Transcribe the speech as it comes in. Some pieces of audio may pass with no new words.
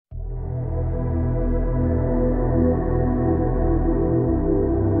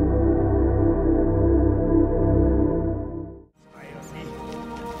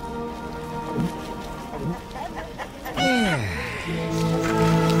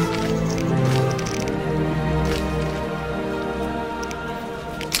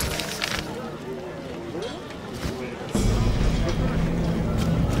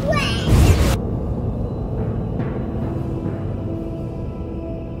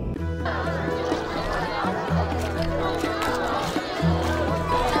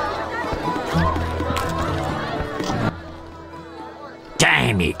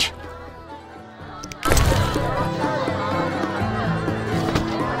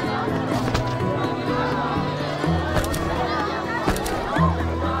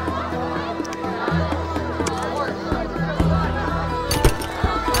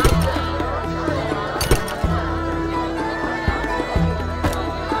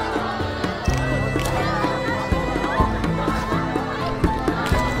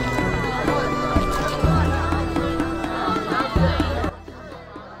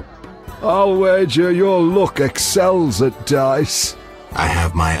I'll wager your luck excels at dice. I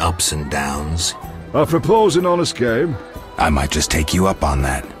have my ups and downs. I propose an honest game. I might just take you up on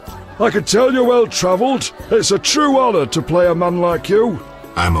that. I can tell you're well-travelled. It's a true honour to play a man like you.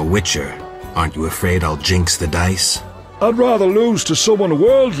 I'm a witcher. Aren't you afraid I'll jinx the dice? I'd rather lose to someone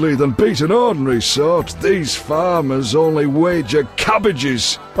worldly than beat an ordinary sort. These farmers only wager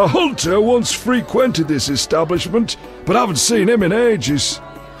cabbages. A hunter once frequented this establishment, but I haven't seen him in ages.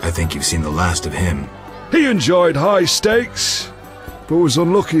 I think you've seen the last of him. He enjoyed high stakes, but was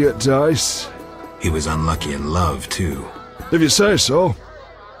unlucky at dice. He was unlucky in love, too. If you say so.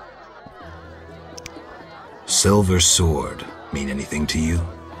 Silver sword mean anything to you?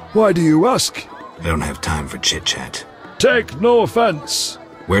 Why do you ask? I don't have time for chit-chat. Take no offence.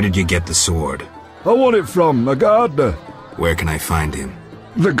 Where did you get the sword? I won it from a gardener. Where can I find him?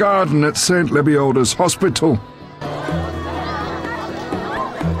 The garden at St. Lebioda's hospital.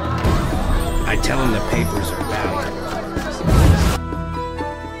 I tell him the papers are valuable.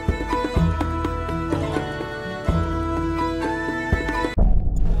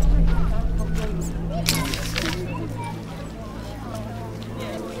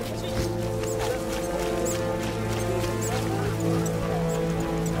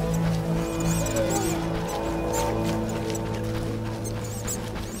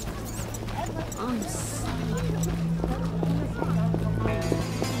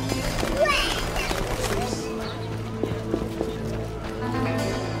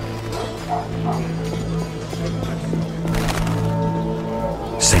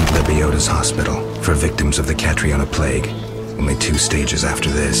 St. Lebioda's Hospital for victims of the Catriona Plague. Only 2 stages after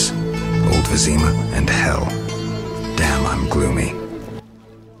this. Old Vizima and Hell. Damn, I'm gloomy.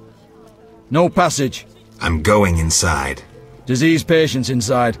 No passage. I'm going inside. Diseased patients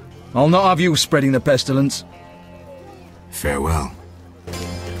inside. I'll not have you spreading the pestilence. Farewell.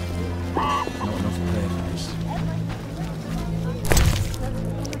 Not enough pay for this.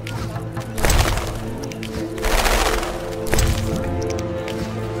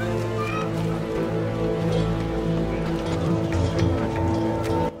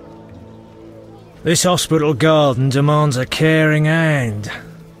 This hospital garden demands a caring hand.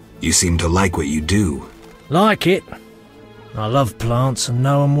 You seem to like what you do. Like it? I love plants and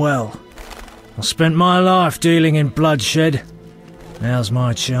know 'em well. I spent my life dealing in bloodshed. Now's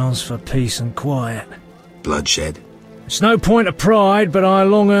my chance for peace and quiet. Bloodshed? It's no point of pride, but I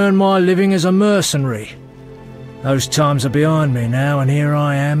long earned my living as a mercenary. Those times are behind me now, and here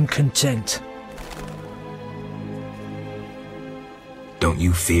I am, content. Don't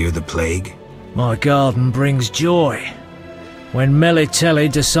you fear the plague? My garden brings joy. When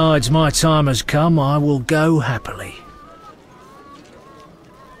Melitele decides my time has come, I will go happily.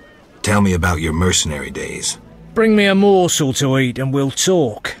 Tell me about your mercenary days. Bring me a morsel to eat and we'll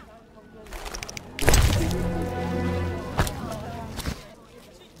talk.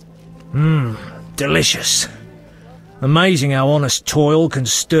 Delicious. Amazing how honest toil can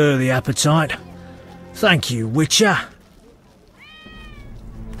stir the appetite. Thank you, Witcher.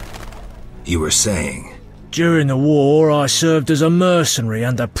 You were saying? During the war, I served as a mercenary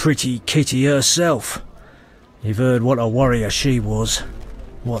under Pretty Kitty herself. You've heard what a warrior she was.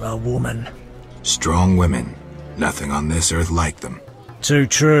 What a woman. Strong women. Nothing on this earth like them. Too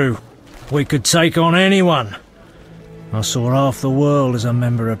true. We could take on anyone. I saw half the world as a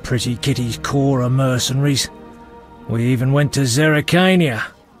member of Pretty Kitty's corps of mercenaries. We even went to Zerrikania.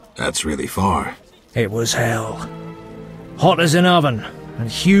 That's really far. It was hell. Hot as an oven,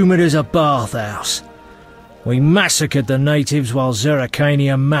 and humid as a bathhouse. We massacred the natives while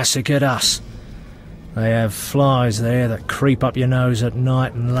Zerrikania massacred us. They have flies there that creep up your nose at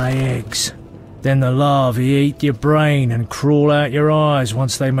night and lay eggs. Then the larvae eat your brain and crawl out your eyes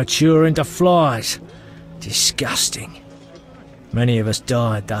once they mature into flies. Disgusting. Many of us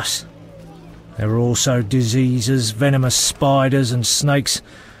died thus. There were also diseases, venomous spiders and snakes,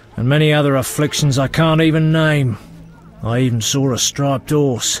 and many other afflictions I can't even name. I even saw a striped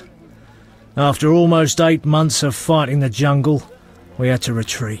horse. After almost 8 months of fighting the jungle, we had to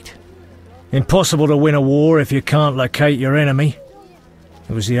retreat. Impossible to win a war if you can't locate your enemy.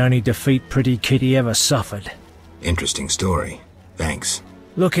 It was the only defeat Pretty Kitty ever suffered. Interesting story. Thanks.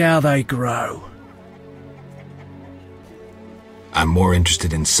 Look how they grow. I'm more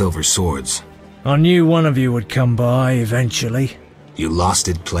interested in silver swords. I knew one of you would come by eventually. You lost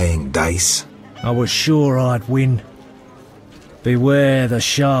it playing dice? I was sure I'd win. Beware, the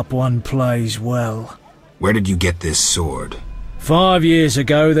sharp one plays well. Where did you get this sword? 5 years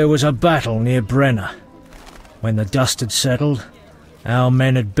ago there was a battle near Brenner. When the dust had settled, our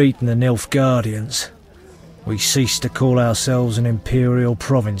men had beaten the Nilfgaardians. We ceased to call ourselves an imperial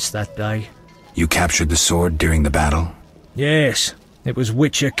province that day. You captured the sword during the battle? Yes, it was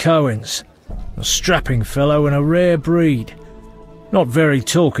Witcher Cohen's. A strapping fellow and a rare breed. Not very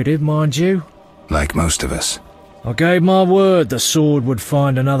talkative, mind you. Like most of us. I gave my word the sword would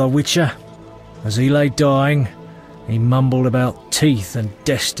find another Witcher. As he lay dying, he mumbled about teeth and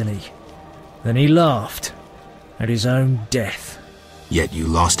destiny. Then he laughed at his own death. Yet you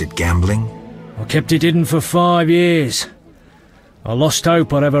lost it gambling? I kept it hidden for 5 years. I lost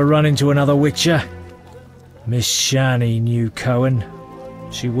hope I'd ever run into another Witcher. Miss Shani knew Cohen.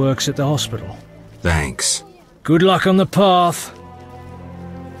 She works at the hospital. Thanks. Good luck on the path.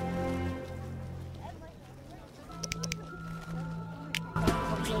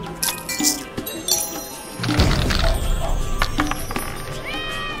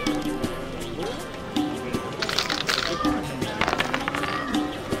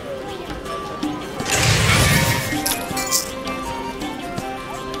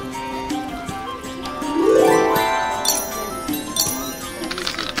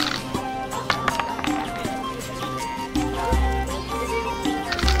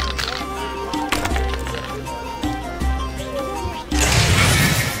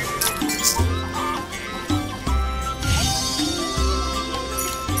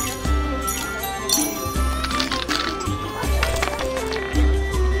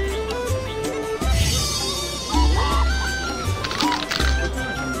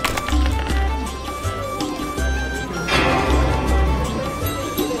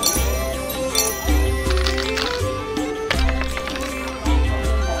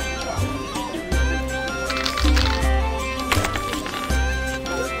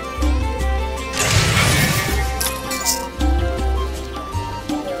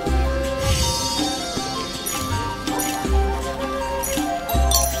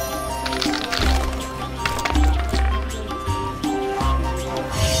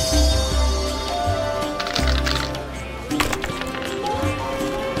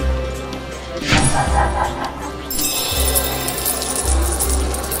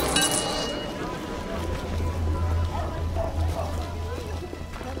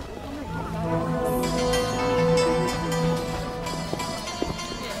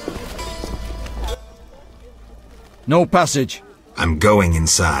 No passage. I'm going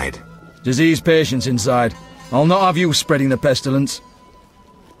inside. Diseased patients inside. I'll not have you spreading the pestilence.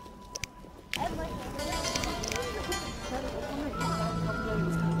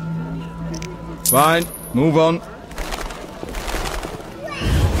 Fine, move on.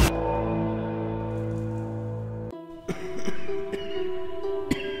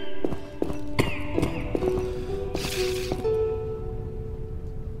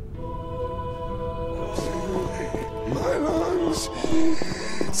 My lungs.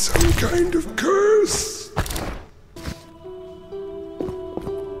 Some kind of curse.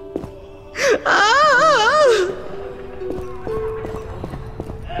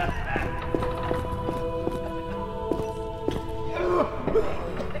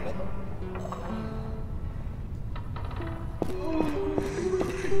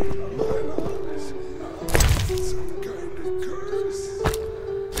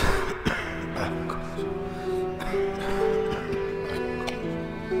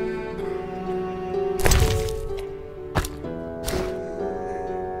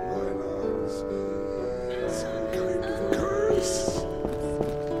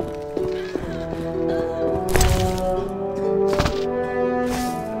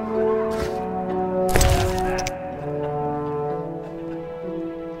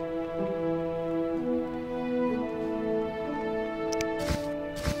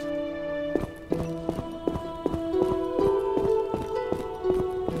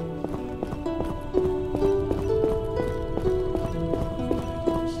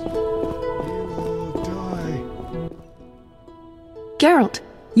 Geralt,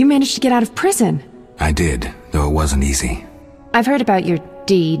 you managed to get out of prison. I did, though it wasn't easy. I've heard about your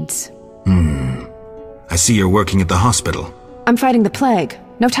deeds. I see you're working at the hospital. I'm fighting the plague.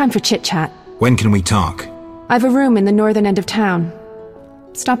 No time for chit-chat. When can we talk? I've a room in the northern end of town.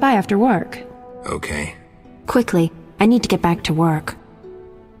 Stop by after work. Okay. Quickly, I need to get back to work.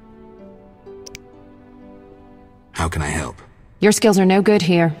 How can I help? Your skills are no good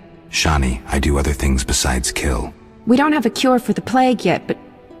here. Shani, I do other things besides kill. We don't have a cure for the plague yet, but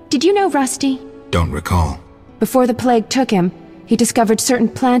did you know Rusty? Don't recall. Before the plague took him, he discovered certain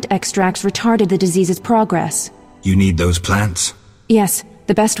plant extracts retarded the disease's progress. You need those plants? Yes,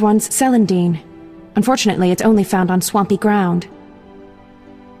 the best one's celandine. Unfortunately, it's only found on swampy ground.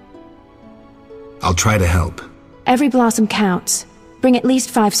 I'll try to help. Every blossom counts. Bring at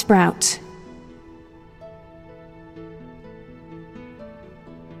least 5 sprouts.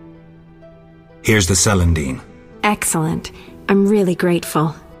 Here's the celandine. Excellent. I'm really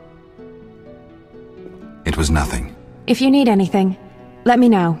grateful. It was nothing. If you need anything, let me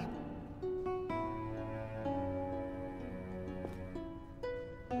know.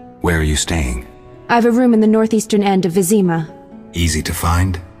 Where are you staying? I have a room in the northeastern end of Vizima. Easy to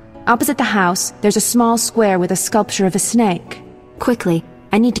find? Opposite the house, there's a small square with a sculpture of a snake. Quickly,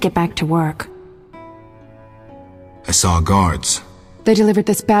 I need to get back to work. I saw guards. They delivered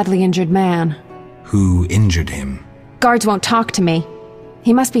this badly injured man. Who injured him? Guards won't talk to me.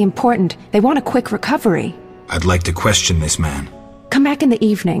 He must be important. They want a quick recovery. I'd like to question this man. Come back in the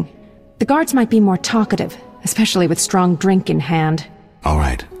evening. The guards might be more talkative, especially with strong drink in hand. All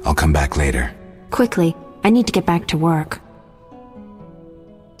right, I'll come back later. Quickly, I need to get back to work.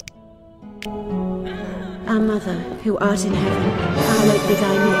 Our Mother, who art in heaven, hallowed be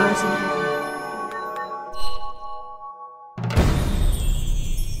thy name. Art in heaven.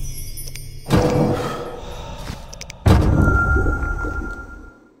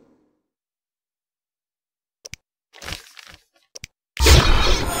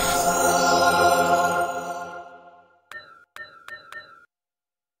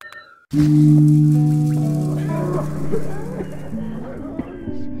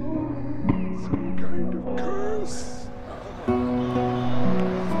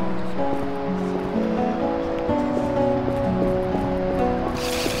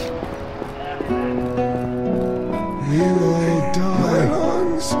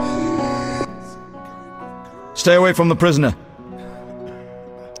 Stay away from the prisoner.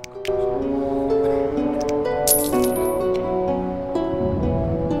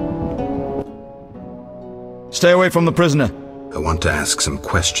 Stay away from the prisoner. I want to ask some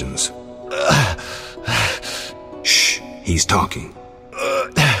questions. Shh, he's talking.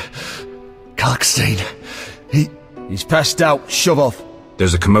 Kalkstein. He's passed out. Shove off.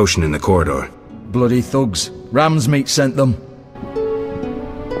 There's a commotion in the corridor. Bloody thugs. Ram's meat sent them.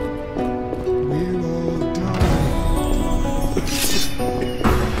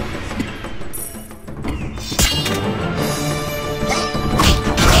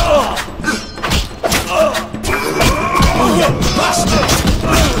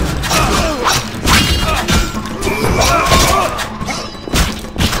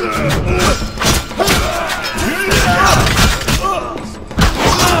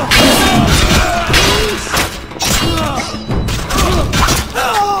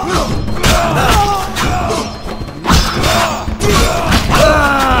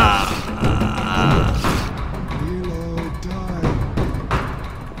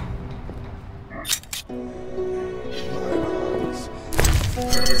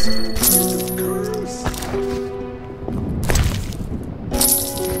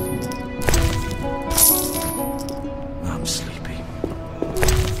 I'm sleepy.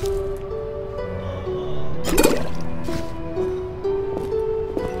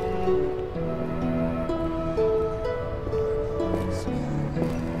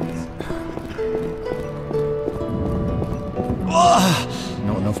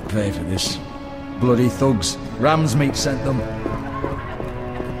 Not enough pay for this. Bloody thugs. Ram's meat sent them.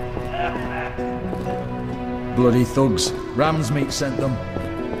 Bloody thugs. Ram's meat sent them.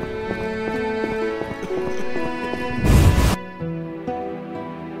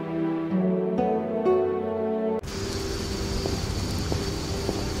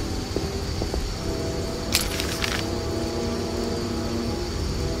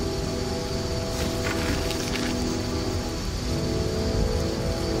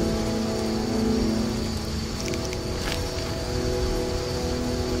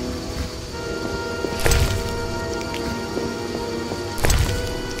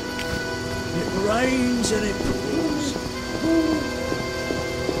 Rains and it pours.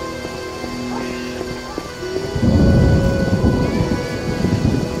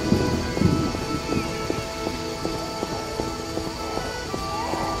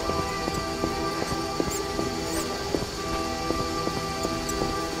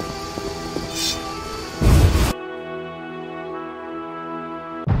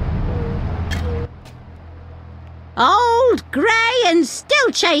 Old, grey and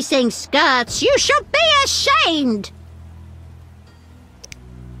still chasing skirts, you should be ashamed!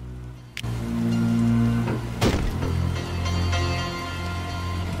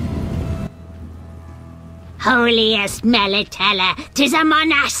 Holiest Melitella, 'tis a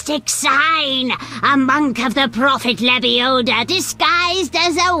monastic sign, a monk of the prophet Lebioda disguised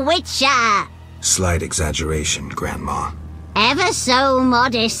as a witcher. Slight exaggeration, Grandma. Ever so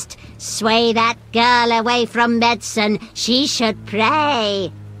modest. Sway that girl away from medicine. She should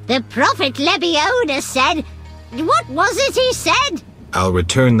pray. The prophet Lebioda said... What was it he said? I'll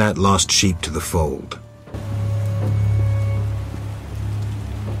return that lost sheep to the fold.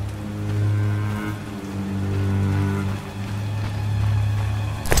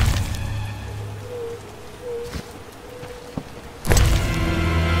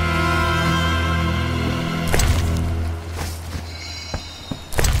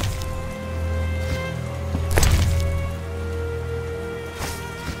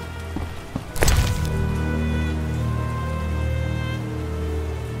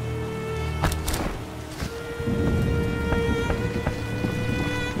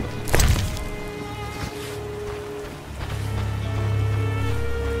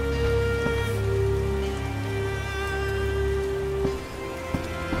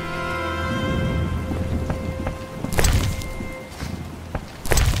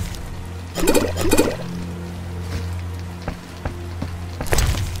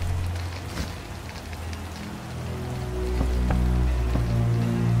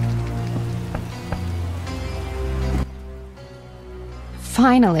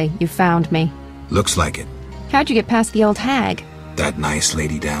 Finally, you found me. Looks like it. How'd you get past the old hag? That nice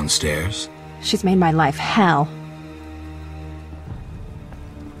lady downstairs? She's made my life hell.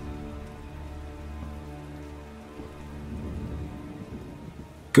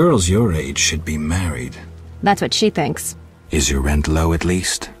 Girls your age should be married. That's what she thinks. Is your rent low at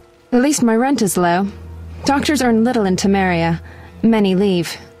least? At least my rent is low. Doctors earn little in Temeria. Many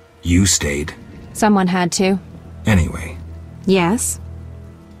leave. You stayed. Someone had to. Anyway. Yes?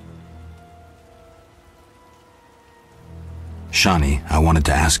 Shani, I wanted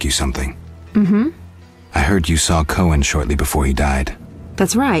to ask you something. Mm-hmm. I heard you saw Cohen shortly before he died.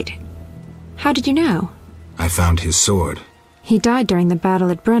 That's right. How did you know? I found his sword. He died during the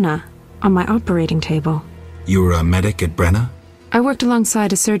battle at Brenna, on my operating table. You were a medic at Brenna? I worked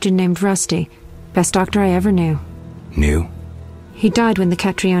alongside a surgeon named Rusty. Best doctor I ever knew. Knew? He died when the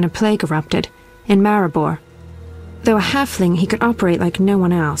Catriona plague erupted, in Maribor. Though a halfling, he could operate like no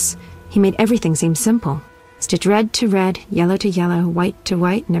one else. He made everything seem simple. Stitch red to red, yellow to yellow, white to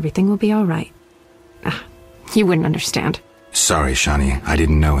white, and everything will be all right. Ah, you wouldn't understand. Sorry, Shani, I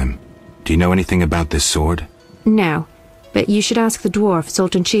didn't know him. Do you know anything about this sword? No, but you should ask the dwarf,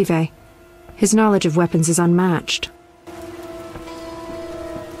 Sultan Chive. His knowledge of weapons is unmatched.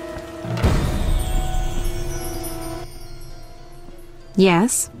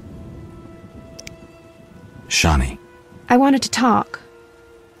 Yes? Shani. I wanted to talk.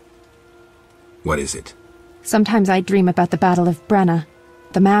 What is it? Sometimes I dream about the Battle of Brenna,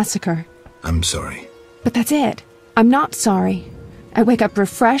 the massacre. I'm sorry. But that's it. I'm not sorry. I wake up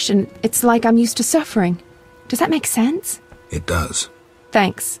refreshed and it's like I'm used to suffering. Does that make sense? It does.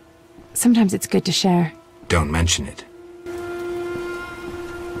 Thanks. Sometimes it's good to share. Don't mention it.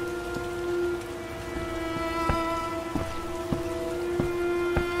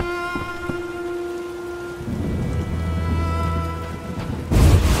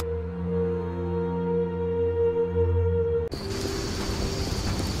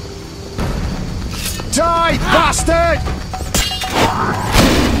 Die, bastard!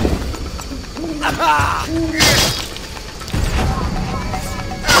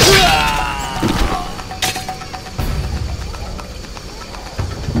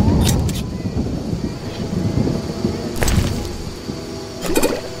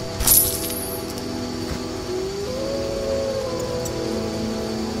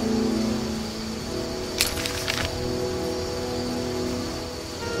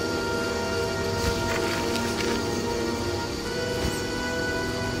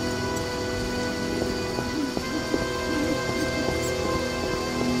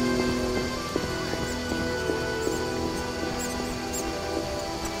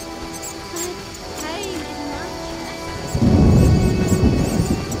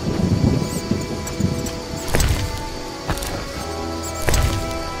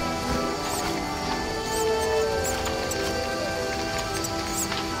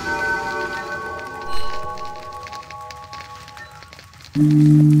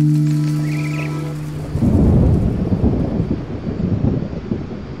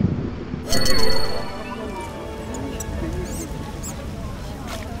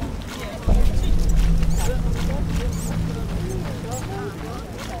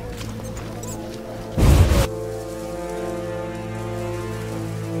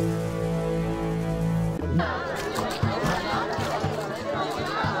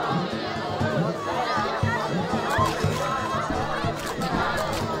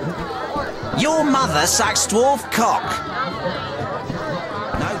 Your mother sucks dwarf cock.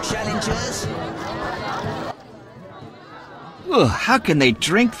 No challengers? Ugh, how can they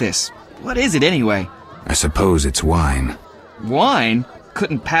drink this? What is it anyway? I suppose it's wine. Wine?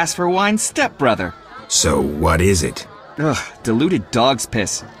 Couldn't pass for wine's stepbrother. So what is it? Ugh, diluted dog's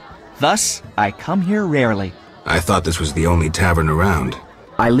piss. Thus, I come here rarely. I thought this was the only tavern around.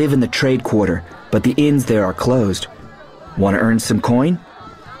 I live in the trade quarter, but the inns there are closed. Want to earn some coin?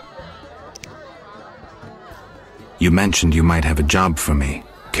 You mentioned you might have a job for me.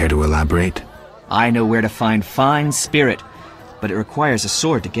 Care to elaborate? I know where to find fine spirit, but it requires a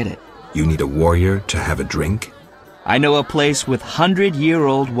sword to get it. You need a warrior to have a drink? I know a place with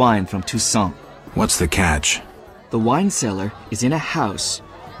 100-year-old wine from Toussaint. What's the catch? The wine cellar is in a house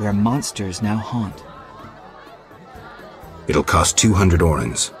where monsters now haunt. It'll cost 200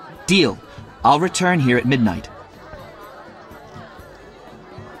 orens. Deal. I'll return here at midnight.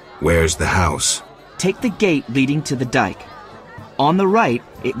 Where's the house? Take the gate leading to the dike. On the right,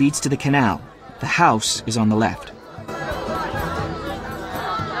 it leads to the canal. The house is on the left.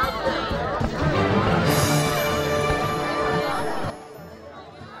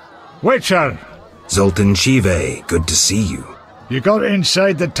 Witcher! Zoltan Chive, good to see you. You got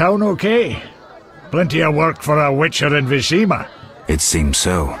inside the town okay? Plenty of work for a Witcher in Vizima. It seems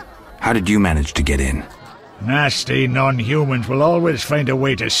so. How did you manage to get in? Nasty non-humans will always find a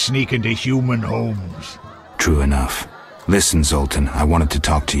way to sneak into human homes. True enough. Listen, Zoltan, I wanted to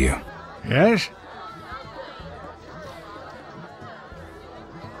talk to you. Yes?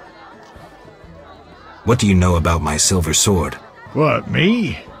 What do you know about my silver sword? What,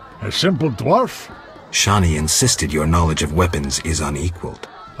 me? A simple dwarf? Shani insisted your knowledge of weapons is unequaled.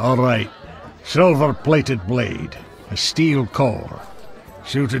 All right. Silver-plated blade. A steel core.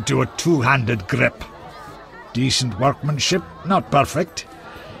 Suited to a two-handed grip. Decent workmanship, not perfect.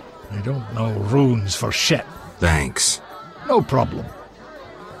 I don't know runes for shit. Thanks. No problem.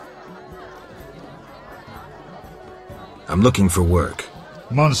 I'm looking for work.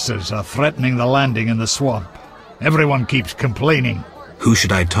 Monsters are threatening the landing in the swamp. Everyone keeps complaining. Who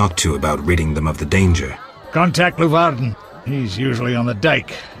should I talk to about ridding them of the danger? Contact Luvarden. He's usually on the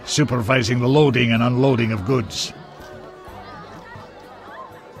dike, supervising the loading and unloading of goods.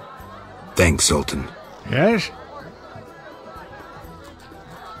 Thanks, Zoltan. Yes?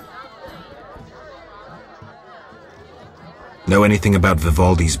 Know anything about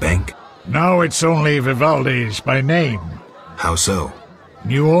Vivaldi's bank? Now it's only Vivaldi's by name. How so?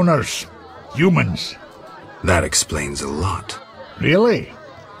 New owners. Humans. That explains a lot. Really?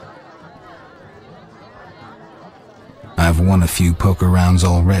 I've won a few poker rounds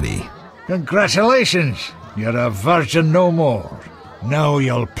already. Congratulations! You're a virgin no more. Now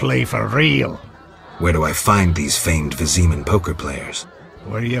you'll play for real. Where do I find these famed Viziman poker players?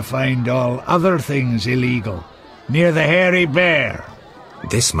 Where you find all other things illegal. Near the Hairy Bear.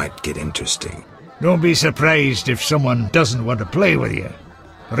 This might get interesting. Don't be surprised if someone doesn't want to play with you.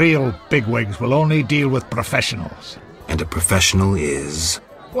 Real bigwigs will only deal with professionals. And a professional is?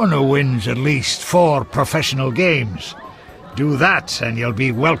 One who wins at least 4 professional games. Do that and you'll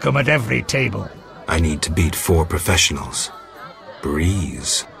be welcome at every table. I need to beat 4 professionals.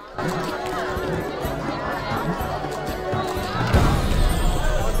 Breeze.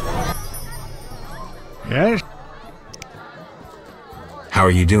 Yes? How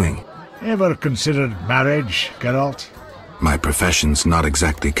are you doing? Ever considered marriage, Geralt? My profession's not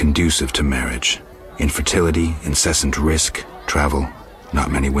exactly conducive to marriage. Infertility, incessant risk, travel.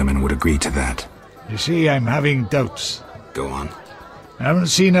 Not many women would agree to that. You see, I'm having doubts. Go on. I haven't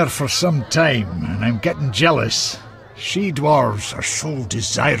seen her for some time, and I'm getting jealous. She-dwarves are so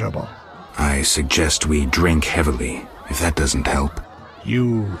desirable. I suggest we drink heavily, if that doesn't help.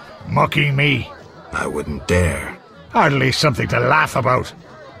 You mocking me? I wouldn't dare. Hardly something to laugh about.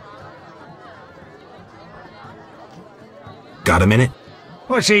 Got a minute?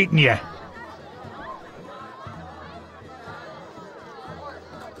 What's eating you?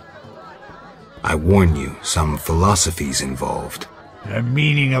 I warn you, some philosophy's involved. The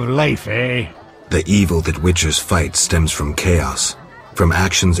meaning of life, eh? The evil that witchers fight stems from chaos, from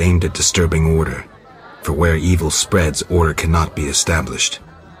actions aimed at disturbing order. For where evil spreads, order cannot be established.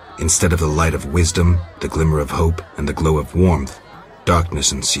 Instead of the light of wisdom, the glimmer of hope, and the glow of warmth,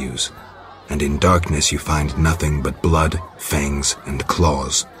 darkness ensues. And in darkness you find nothing but blood, fangs, and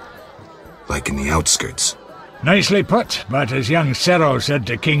claws. Like in the outskirts. Nicely put, but as young Cero said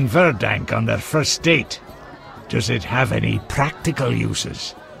to King Verdank on their first date, does it have any practical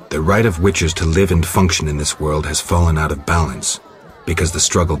uses? The right of witchers to live and function in this world has fallen out of balance, because the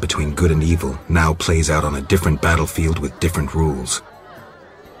struggle between good and evil now plays out on a different battlefield with different rules.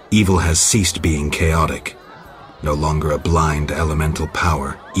 Evil has ceased being chaotic. No longer a blind elemental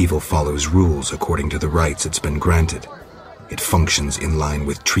power, evil follows rules according to the rights it's been granted. It functions in line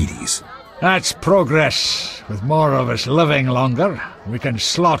with treaties. That's progress. With more of us living longer, we can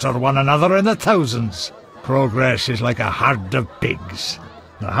slaughter one another in the thousands. Progress is like a herd of pigs.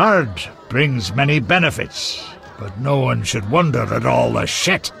 The herd brings many benefits, but no one should wonder at all the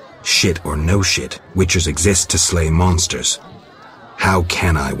shit. Shit or no shit, witchers exist to slay monsters. How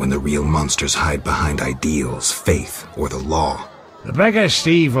can I when the real monsters hide behind ideals, faith, or the law? The biggest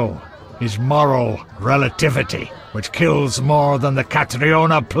evil is moral relativity, which kills more than the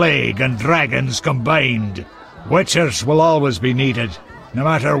Catriona plague and dragons combined. Witchers will always be needed, no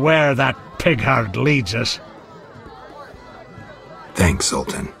matter where that pig herd leads us. Thanks,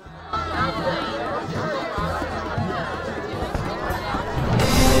 Sultan.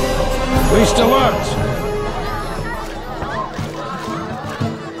 Least alert!